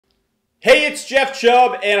Hey, it's Jeff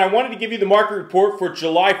Chubb, and I wanted to give you the market report for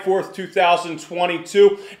July 4th,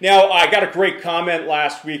 2022. Now, I got a great comment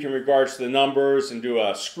last week in regards to the numbers and do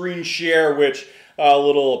a screen share, which a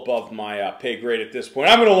little above my pay grade at this point.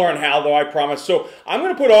 I'm going to learn how, though, I promise. So I'm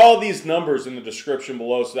going to put all these numbers in the description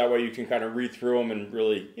below, so that way you can kind of read through them and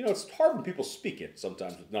really, it's hard when people speak it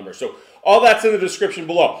sometimes with numbers. So all that's in the description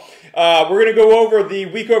below. We're going to go over the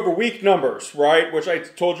week-over-week numbers, right, which I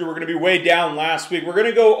told you we're going to be way down last week. We're going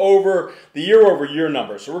to go over the year-over-year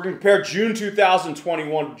numbers. So we're going to compare June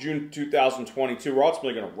 2021 to June 2022. We're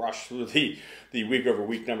ultimately going to rush through the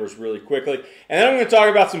week-over-week numbers really quickly. And then I'm going to talk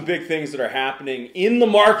about some big things that are happening in the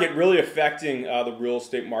market, really affecting the real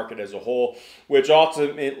estate market as a whole, which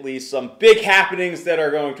ultimately some big happenings that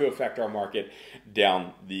are going to affect our market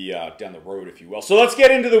down the road, if you will. So let's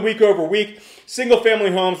get into the week-over-week.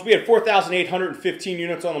 Single-family homes, we had 4,815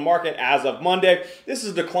 units on the market as of Monday. This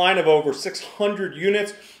is a decline of over 600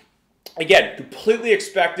 units. Again, completely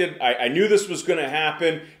expected. I knew this was going to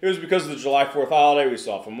happen. It was because of the July 4th holiday we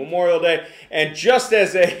saw from Memorial Day. And just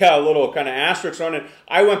as a little kind of asterisk on it,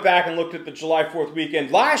 I went back and looked at the July 4th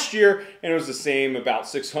weekend last year, and it was the same, about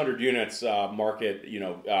 600 units market,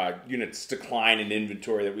 units decline in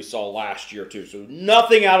inventory that we saw last year too. So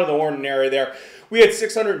nothing out of the ordinary there. We had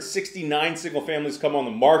 669 single families come on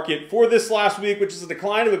the market for this last week, which is a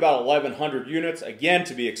decline of about 1,100 units, again,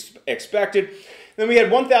 to be expected. Then we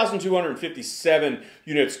had 1,257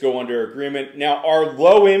 units go under agreement. Now, our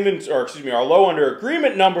low under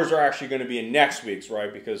agreement numbers are actually going to be in next week's,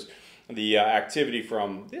 right? Because the activity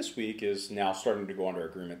from this week is now starting to go under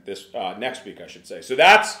agreement next week, I should say. So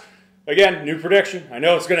that's, again, new prediction. I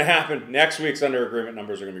know it's going to happen. Next week's under agreement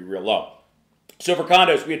numbers are going to be real low. So for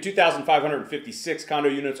condos, we had 2,556 condo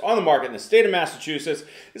units on the market in the state of Massachusetts.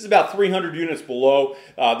 This is about 300 units below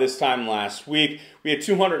this time last week. We had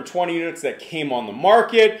 220 units that came on the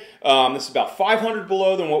market. This is about 500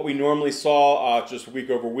 below than what we normally saw, just a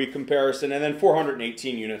week-over-week comparison. And then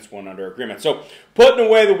 418 units went under agreement. So putting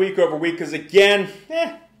away the week-over-week, because again,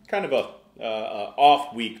 kind of a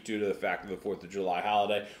off week due to the fact of the 4th of July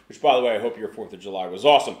holiday, which, by the way, I hope your 4th of July was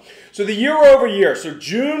awesome. So the year-over-year, so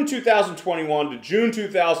June 2021 to June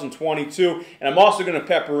 2022, and I'm also going to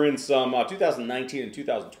pepper in some 2019 and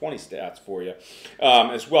 2020 stats for you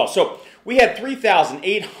as well. So we had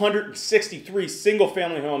 3,863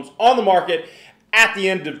 single-family homes on the market at the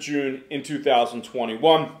end of June in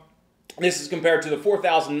 2021. This is compared to the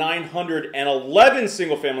 4,911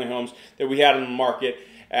 single-family homes that we had on the market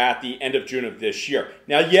at the end of June of this year.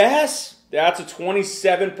 Now, yes, that's a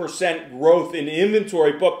 27% growth in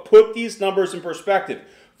inventory, but put these numbers in perspective.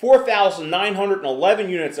 4,911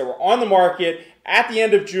 units that were on the market at the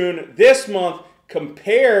end of June this month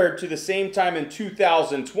compared to the same time in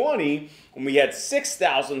 2020 when we had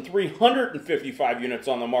 6,355 units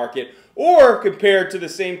on the market, or compared to the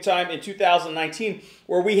same time in 2019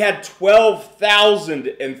 where we had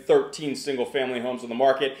 12,013 single-family homes on the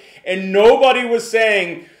market, and nobody was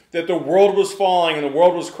saying that the world was falling and the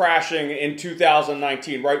world was crashing in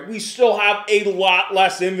 2019, right? We still have a lot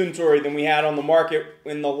less inventory than we had on the market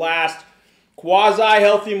in the last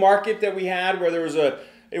quasi-healthy market that we had, where there was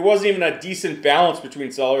it wasn't even a decent balance between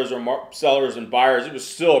sellers and buyers. It was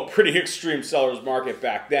still a pretty extreme seller's market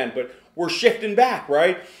back then, but we're shifting back,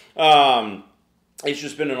 right? It's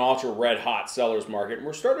just been an ultra red hot seller's market, and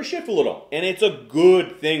we're starting to shift a little, and it's a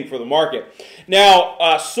good thing for the market. Now,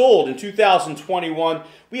 sold in 2021,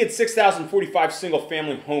 we had 6,045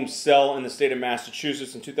 single-family homes sell in the state of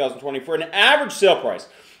Massachusetts in 2020 for an average sale price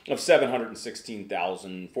of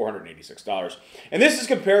 $716,486. And this is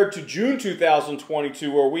compared to June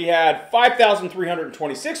 2022, where we had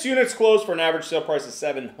 5,326 units closed for an average sale price of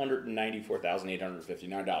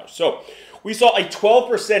 $794,859. So we saw a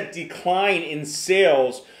 12% decline in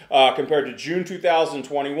sales compared to June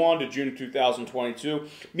 2021 to June 2022.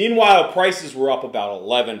 Meanwhile, prices were up about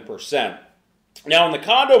 11%. Now, in the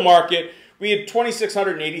condo market, we had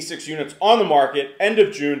 2,686 units on the market end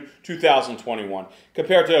of June 2021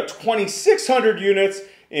 compared to 2,600 units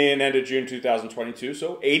in end of June 2022.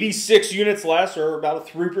 So 86 units less, or about a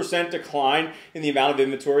 3% decline in the amount of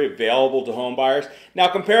inventory available to home buyers. Now,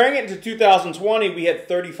 comparing it to 2020, we had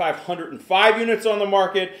 3,505 units on the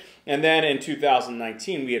market. And then in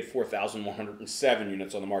 2019, we had 4,107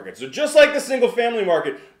 units on the market. So just like the single-family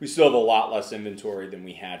market, we still have a lot less inventory than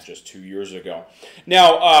we had just 2 years ago.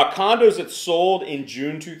 Now, condos that sold in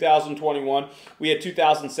June 2021, we had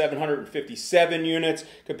 2,757 units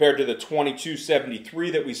compared to the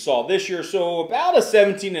 2,273 that we saw this year. So about a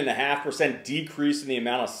 17.5% decrease in the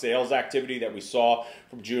amount of sales activity that we saw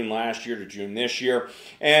from June last year to June this year.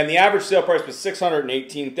 And the average sale price was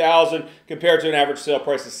 $618,000 compared to an average sale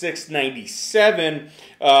price of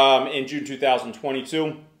 $697,000 in June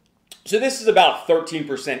 2022. So this is about a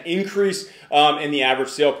 13% increase in the average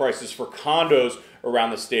sale prices for condos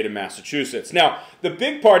around the state of Massachusetts. Now, the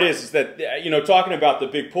big part is that, talking about the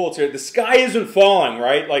big pulls here, the sky isn't falling,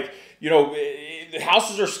 right? Like, the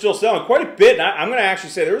houses are still selling quite a bit. And I'm going to actually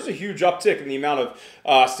say there was a huge uptick in the amount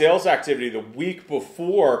of sales activity the week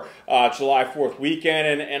before July 4th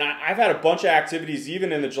weekend. And I've had a bunch of activities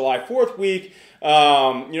even in the July 4th week.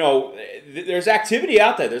 There's activity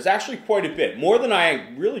out there. There's actually quite a bit. More than I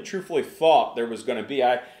really truthfully thought there was going to be.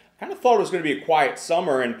 I kind of thought it was going to be a quiet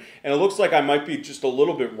summer, and it looks like I might be just a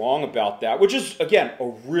little bit wrong about that, which is, again, a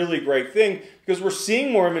really great thing because we're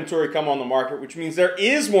seeing more inventory come on the market, which means there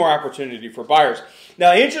is more opportunity for buyers.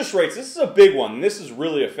 Now, interest rates, this is a big one, and this is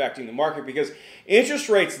really affecting the market because interest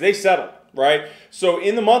rates, they settle, right? So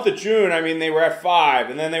in the month of June, I mean, they were at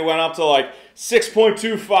 5, and then they went up to like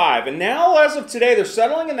 6.25, and now as of today, they're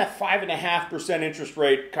settling in that 5.5% interest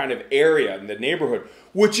rate kind of area in the neighborhood,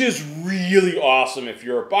 which is really awesome if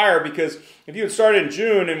you're a buyer, because if you had started in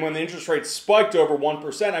June and when the interest rate spiked over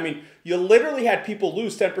 1%, I mean, you literally had people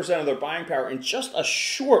lose 10% of their buying power in just a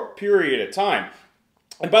short period of time.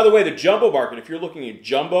 And by the way, the jumbo market, if you're looking at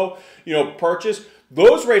jumbo, purchase,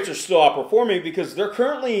 those rates are still outperforming because they're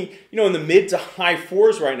currently, in the mid to high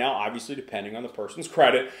 4s right now, obviously depending on the person's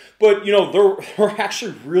credit. But, they're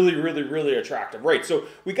actually really, really, really attractive rates. So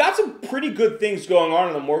we got some pretty good things going on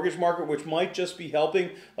in the mortgage market, which might just be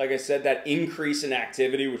helping, like I said, that increase in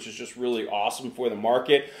activity, which is just really awesome for the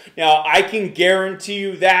market. Now, I can guarantee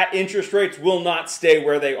you that interest rates will not stay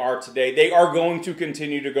where they are today. They are going to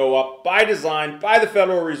continue to go up by design, by the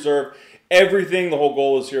Federal Reserve. Everything, the whole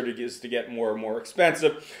goal is here to get more and more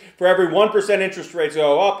expensive. For every 1% interest rates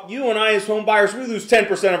go up, you and I as home buyers, we lose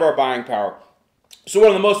 10% of our buying power. So one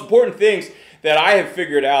of the most important things that I have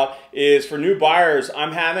figured out is for new buyers,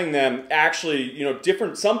 I'm having them actually,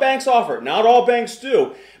 some banks offer it, not all banks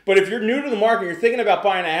do. But if you're new to the market, you're thinking about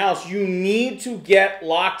buying a house, you need to get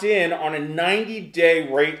locked in on a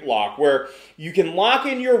 90-day rate lock where you can lock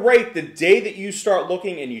in your rate the day that you start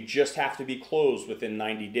looking and you just have to be closed within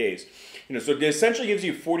 90 days. So it essentially gives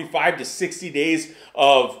you 45 to 60 days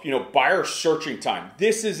of, buyer searching time.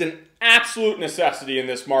 This is an absolute necessity in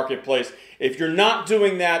this marketplace. If you're not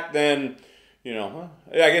doing that, then, I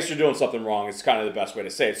guess you're doing something wrong. It's kind of the best way to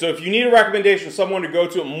say it. So if you need a recommendation of someone to go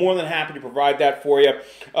to, I'm more than happy to provide that for you.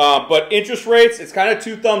 But interest rates, it's kind of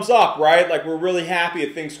 2 thumbs up, right? Like we're really happy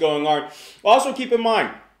at things going on. Also keep in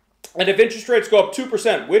mind, and if interest rates go up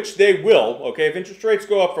 2%, which they will, okay, if interest rates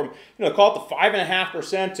go up from, call it the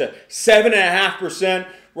 5.5% to 7.5%,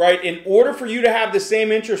 right, in order for you to have the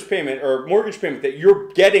same interest payment or mortgage payment that you're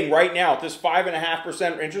getting right now at this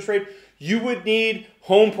 5.5% interest rate, you would need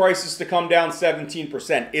home prices to come down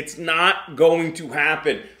 17%. It's not going to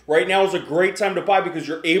happen. Right now is a great time to buy because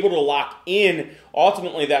you're able to lock in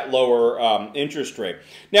ultimately that lower interest rate.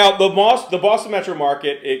 Now, the Boston metro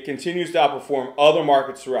market, it continues to outperform other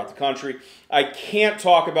markets throughout the country. I can't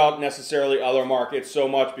talk about necessarily other markets so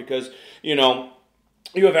much because,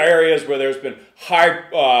 you have areas where there's been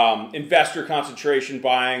high investor concentration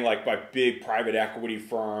buying, like by big private equity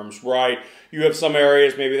firms, right? You have some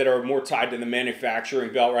areas maybe that are more tied to the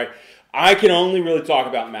manufacturing belt, right? I can only really talk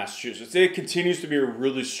about Massachusetts. It continues to be a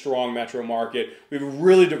really strong metro market. We have a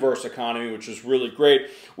really diverse economy, which is really great,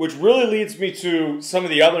 which really leads me to some of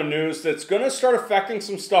the other news that's going to start affecting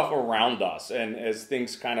some stuff around us and as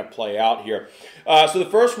things kind of play out here. So the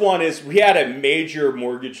first one is we had a major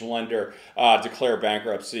mortgage lender declare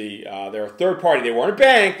bankruptcy. They're a third party. They weren't a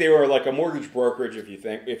bank. They were like a mortgage brokerage,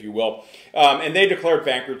 if you will. And they declared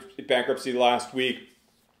bankruptcy last week,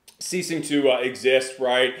 ceasing to exist,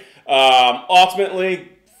 right? Ultimately,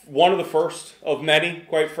 one of the first of many,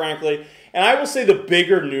 quite frankly. And I will say the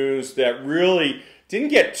bigger news that really didn't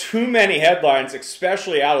get too many headlines,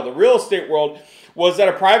 especially out of the real estate world, was that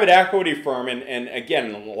a private equity firm, and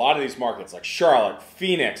again, in a lot of these markets like Charlotte,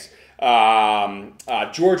 Phoenix,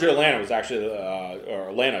 Georgia, Atlanta was actually, or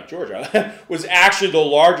Atlanta, Georgia, was actually the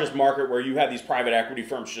largest market where you had these private equity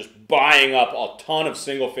firms just buying up a ton of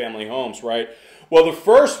single-family homes, right? Well, the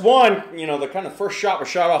first one, the kind of first shot was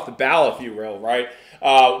shot off the bow, if you will, right?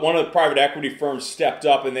 One of the private equity firms stepped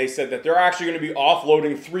up and they said that they're actually going to be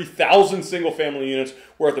offloading 3,000 single-family units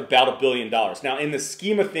worth about $1 billion. Now, in the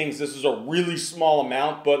scheme of things, this is a really small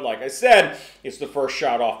amount, but like I said, it's the first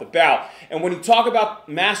shot off the bow. And when you talk about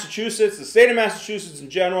Massachusetts, the state of Massachusetts in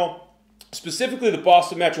general, specifically the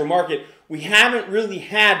Boston metro market, we haven't really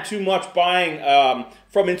had too much buying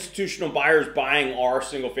from institutional buyers buying our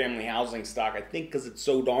single-family housing stock. I think because it's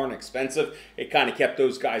so darn expensive, it kind of kept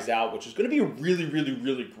those guys out, which is going to be a really, really,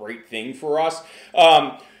 really great thing for us.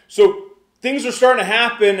 So things are starting to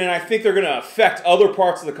happen, and I think they're going to affect other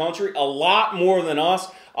parts of the country a lot more than us.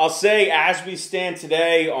 I'll say, as we stand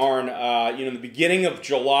today on the beginning of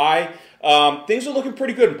July, things are looking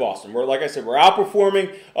pretty good in Boston. Like I said, we're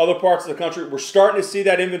outperforming other parts of the country. We're starting to see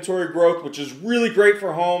that inventory growth, which is really great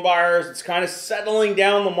for home buyers. It's kind of settling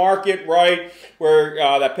down the market, right, where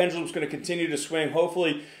that pendulum's going to continue to swing.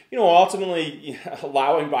 Hopefully, ultimately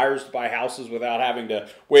allowing buyers to buy houses without having to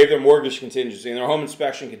waive their mortgage contingency and their home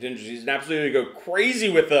inspection contingencies and absolutely go crazy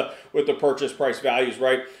with the purchase price values,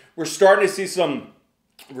 right? We're starting to see some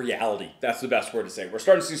reality. That's the best word to say. We're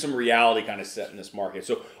starting to see some reality kind of set in this market.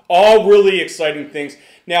 So all really exciting things.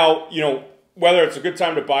 Now, whether it's a good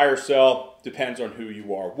time to buy or sell depends on who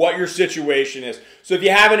you are, what your situation is. So if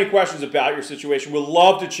you have any questions about your situation, we'd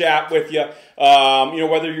love to chat with you.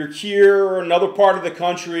 Whether you're here or another part of the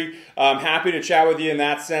country, I'm happy to chat with you in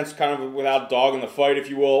that sense, kind of without dogging the fight,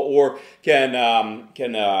 if you will, or can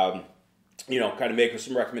kind of make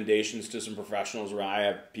some recommendations to some professionals around. I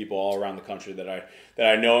have people all around the country that I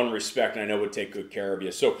know and respect and I know would take good care of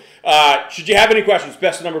you. So should you have any questions,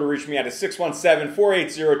 best number to reach me at is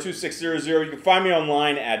 617-480-2600. You can find me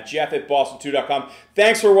online at jeff@boston2.com.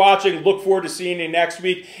 Thanks for watching. Look forward to seeing you next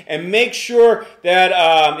week. And make sure that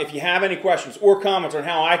if you have any questions or comments on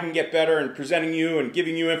how I can get better in presenting you and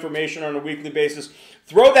giving you information on a weekly basis,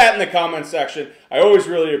 throw that in the comment section. I always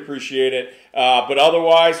really appreciate it. But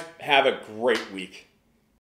otherwise, have a great week.